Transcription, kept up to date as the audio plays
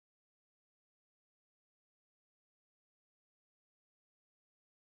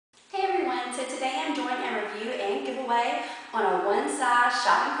and so today I'm doing a review and giveaway on a one-size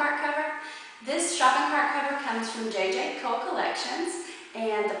shopping cart cover. This shopping cart cover comes from J.J. Cole Collections,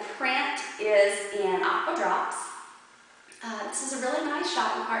 and the print is in aqua drops. This is a really nice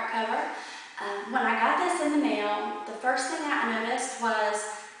shopping cart cover. When I got this in the mail, the first thing I noticed was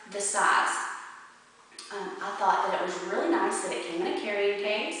the size. I thought that it was really nice that it came in a carrying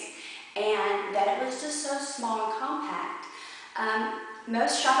case and that it was just so small and compact.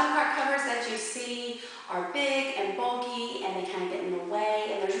 Most shopping cart covers that you see are big and bulky and they kind of get in the way,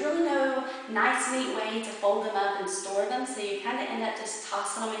 and there's really no nice, neat way to fold them up and store them, so you kind of end up just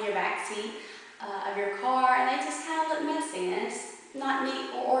tossing them in your back seat of your car, and they just kind of look messy and it's not neat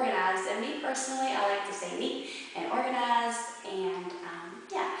or organized. And me personally, I like to stay neat and organized, and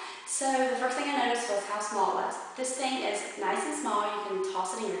yeah. So the first thing I noticed was how small it was. This thing is nice and small. You can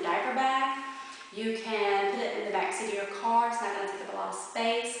toss it in your diaper bag. You can put it in the back seat of your car. It's not going to take up a lot of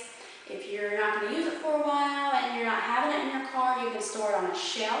space. If you're not going to use it for a while and you're not having it in your car, you can store it on a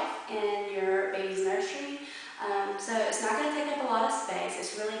shelf in your baby's nursery. So it's not going to take up a lot of space.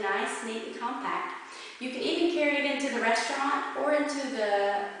 It's really nice, neat, and compact. You can even carry it into the restaurant or into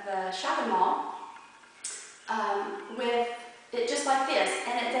the shopping mall with it just like this,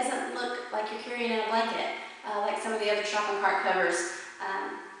 and it doesn't look like you're carrying in a blanket like some of the other shopping cart covers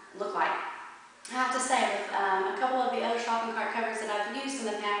look like. I have to say, with a couple of the other shopping cart covers that I've used in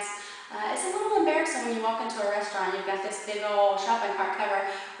the past, it's a little embarrassing when you walk into a restaurant and you've got this big old shopping cart cover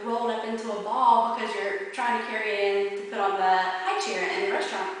rolled up into a ball because you're trying to carry it in to put on the high chair in the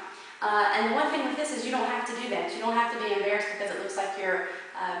restaurant. And the one thing with this is you don't have to do that. You don't have to be embarrassed because it looks like you're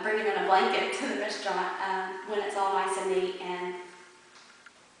bringing in a blanket to the restaurant when it's all nice and neat and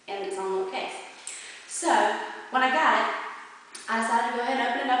in its own little case. So when I got it, I decided to go ahead and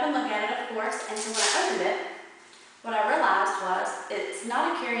open it up and look at it, of course. And so when I opened it, what I realized was it's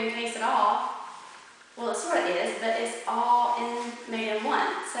not a carrying case at all. Well, it sort of is, but it's all made in one.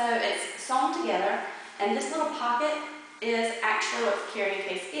 So it's sewn together, and this little pocket is actually what the carrying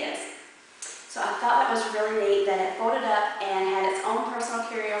case is. So I thought that was really neat that it folded up and had its own personal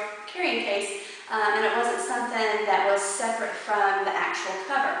carrying case, and it wasn't something that was separate from the actual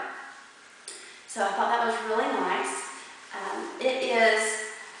cover. So I thought that was really nice. It is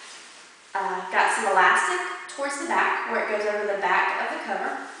got some elastic towards the back where it goes over the back of the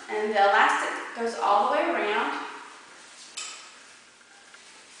cover, and the elastic goes all the way around,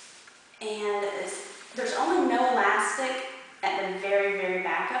 and there's only no elastic at the very, very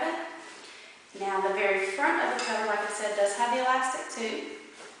back of it. Now the very front of the cover, like I said, does have the elastic too,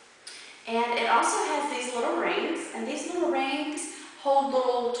 and it also has these little rings, and these little rings hold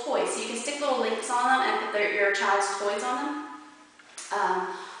little toys, so you can stick little links on them and put your child's toys on them.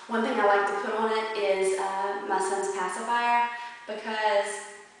 One thing I like to put on it is my son's pacifier, because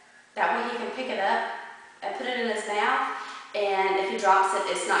that way he can pick it up and put it in his mouth, and if he drops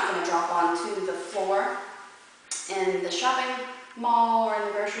it, it's not going to drop onto the floor in the shopping mall or in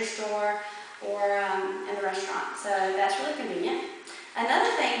the grocery store or in the restaurant. So that's really convenient.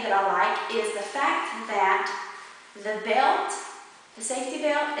 Another thing that I like is the fact that the belt, the safety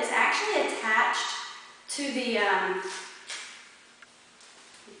belt, is actually attached to the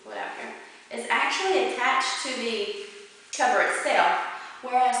is actually attached to the cover itself,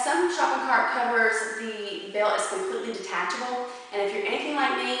 whereas some shopping cart covers, the belt is completely detachable, and if you're anything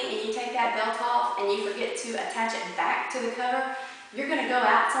like me and you take that belt off and you forget to attach it back to the cover, you're going to go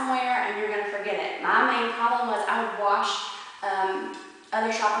out somewhere and you're going to forget it. My main problem was I would wash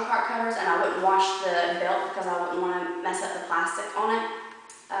other shopping cart covers, and I wouldn't wash the belt because I wouldn't want to mess up the plastic on it,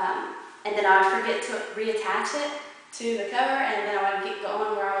 and then I would forget to reattach it to the cover, and then I would get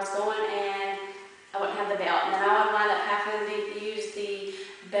going where I was going and I wouldn't have the belt, and then I would wind up having to use the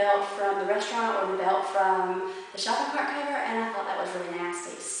belt from the restaurant or the belt from the shopping cart cover, and I thought that was really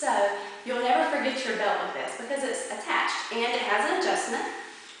nasty. So you'll never forget your belt with this because it's attached, and it has an adjustment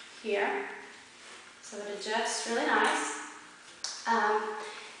here, so it adjusts really nice.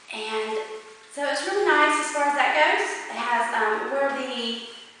 And so it's really nice as far as that goes. It has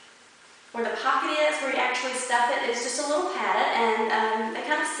where the pocket is, where you actually stuff it, is just a little padded, and they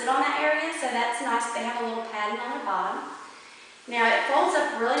kind of sit on that area, so that's nice. They have a little padding on the bottom. Now it folds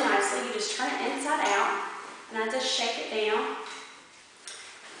up really nicely. You just turn it inside out, and I just shake it down,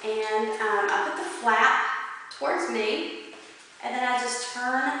 and I put the flap towards me, and then I just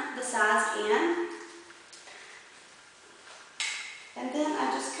turn the sides in, and then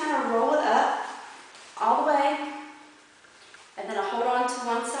I just kind of roll it up all the way, and then I hold on to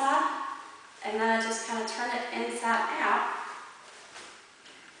one side, and then I just kind of turn it inside out,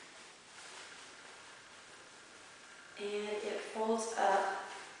 and it folds up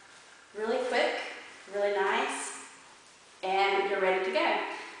really quick, really nice, and you're ready to go.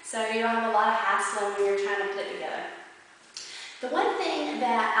 So you don't have a lot of hassling when you're trying to put it together. The one thing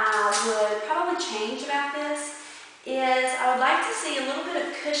that I would probably change about this is I would like to see a little bit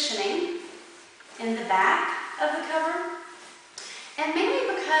of cushioning in the back of the cover. And mainly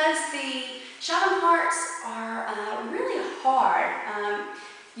because the shopping carts are really hard.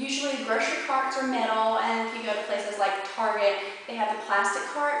 Usually grocery carts are metal, and if you go to places like Target, they have the plastic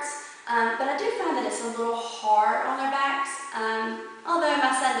carts. But I do find that it's a little hard on their backs. Although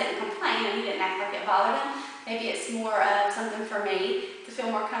my son didn't complain and he didn't act like it bothered him. Maybe it's more of something for me to feel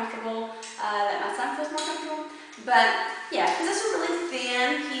more comfortable, that my son feels more comfortable. But yeah, because it's a really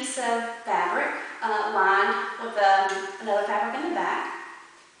thin piece of fabric lined with another fabric in the back.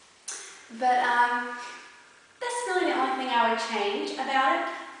 But that's really the only thing I would change about it.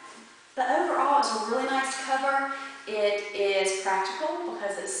 But overall, it's a really nice cover. It is practical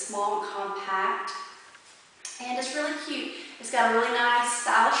because it's small and compact. And it's really cute. It's got a really nice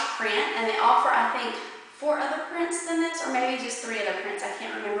stylish print, and they offer, I think, 4 other prints than this, or maybe just 3 other prints. I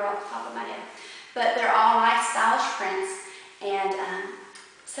can't remember off the top of my head. But they're all nice, stylish prints. And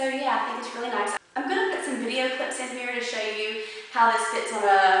so yeah, I think it's really nice. I'm going to put some video clips in here to show you how this fits on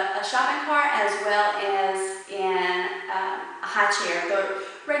a shopping cart as well as in a high chair, the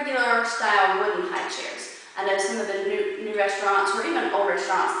regular style wooden high chairs. I know some of the new restaurants, or even old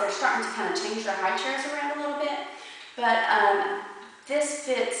restaurants, they're starting to kind of change their high chairs around a little bit. But this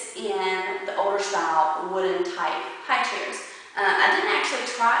fits in the older style wooden type high chairs. I didn't actually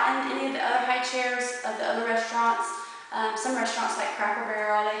try in any of the other high chairs of the other restaurants. Some restaurants like Cracker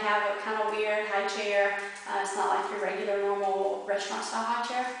Barrel, they have a kind of weird high chair. It's not like your regular normal restaurant style high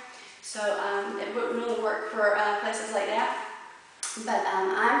chair. So it wouldn't really work for places like that. But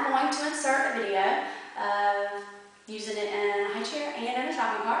I'm going to insert a video of using it in a high chair and in a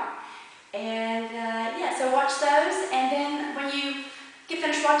shopping cart. And yeah, so watch those, and then when you get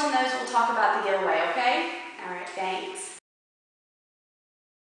finished watching those, we'll talk about the giveaway, okay? All right, thanks.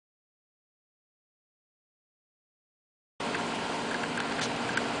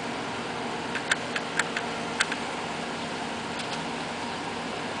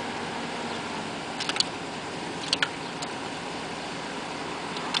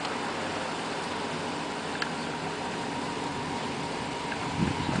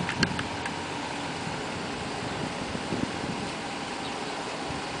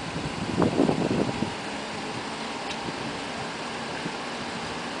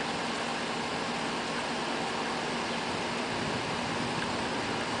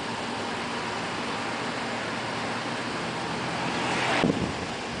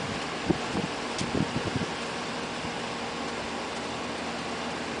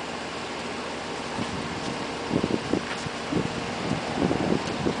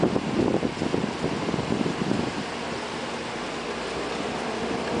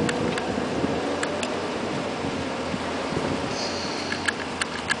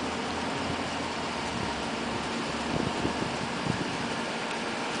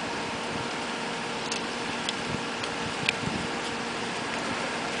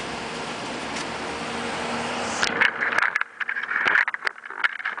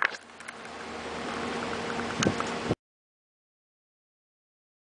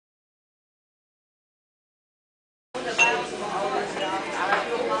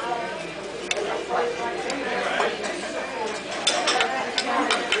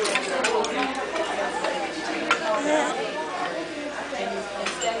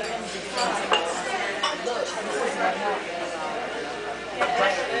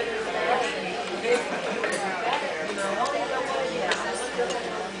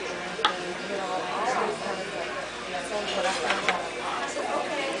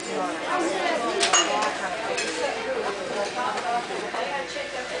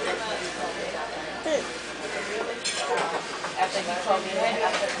 After you told me that,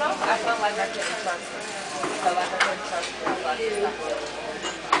 I said, no, I felt like I couldn't trust her. I felt like I couldn't trust her.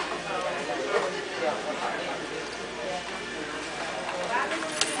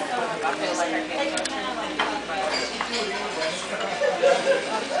 I feel like I can't trust her.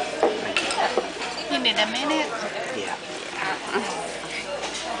 You need a minute? Yeah.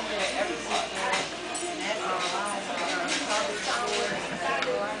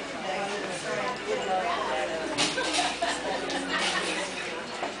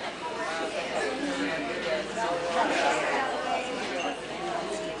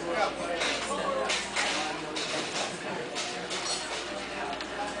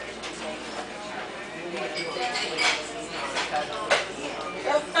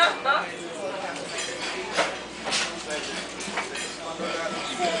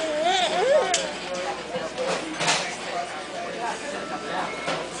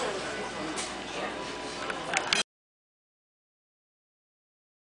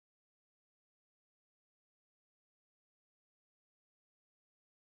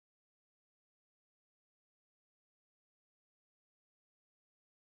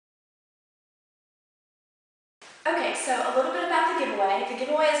 Okay, so a little bit about the giveaway. The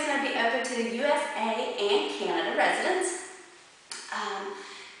giveaway is going to be open to USA and Canada residents.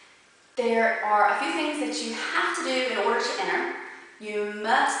 There are a few things that you have to do in order to enter. You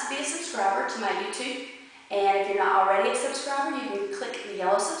must be a subscriber to my YouTube, and if you're not already a subscriber, you can click the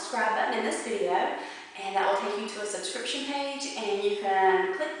yellow subscribe button in this video, and that will take you to a subscription page, and you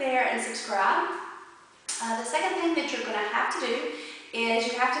can click there and subscribe. The second thing that you're going to have to do is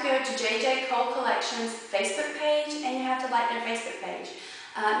you have to go to JJ Cole Collections Facebook page, and you have to like their Facebook page.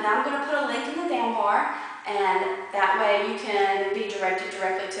 Now I'm going to put a link in the down bar, and that way you can be directed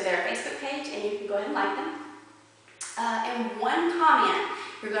directly to their Facebook page, and you can go ahead and like them. And one comment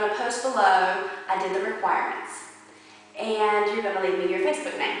you're going to post below, I did the requirements, and you're going to leave me your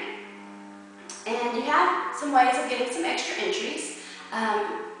Facebook name. And you have some ways of getting some extra entries.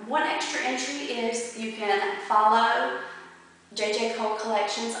 One extra entry is you can follow JJ Cole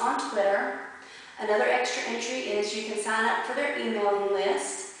Collections on Twitter. Another extra entry is you can sign up for their emailing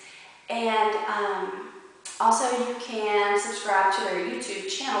list. And also you can subscribe to their YouTube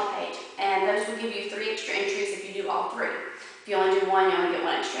channel page. And those will give you 3 extra entries if you do all 3. If you only do one, you only get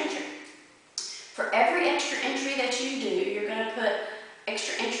 1 extra entry. For every extra entry that you do, you're going to put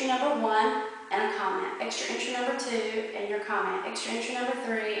extra entry number 1 and a comment, extra entry number 2 and your comment, extra entry number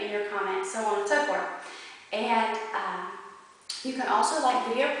 3 and your comment, so on and so forth. And you can also like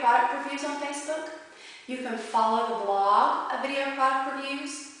video product reviews on Facebook. You can follow the blog of video product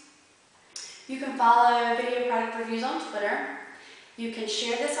reviews. You can follow video product reviews on Twitter. You can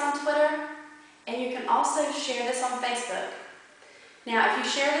share this on Twitter, and you can also share this on Facebook. Now, if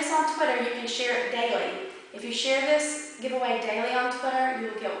you share this on Twitter, you can share it daily. If you share this giveaway daily on Twitter, you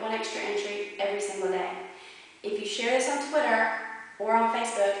will get 1 extra entry every single day. If you share this on Twitter or on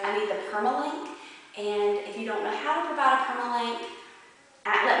Facebook, I need the permalink. And if you don't know how to provide a permalink,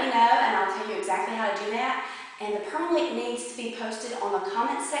 let me know and I'll tell you exactly how to do that. And the permalink needs to be posted on the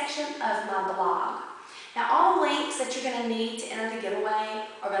comment section of my blog. Now, all the links that you're going to need to enter the giveaway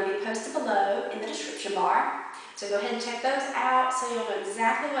are going to be posted below in the description bar. So go ahead and check those out so you'll know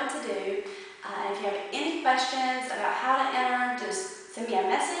exactly what to do. If you have any questions about how to enter, just send me a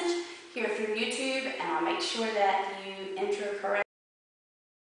message here through YouTube and I'll make sure that you enter correctly.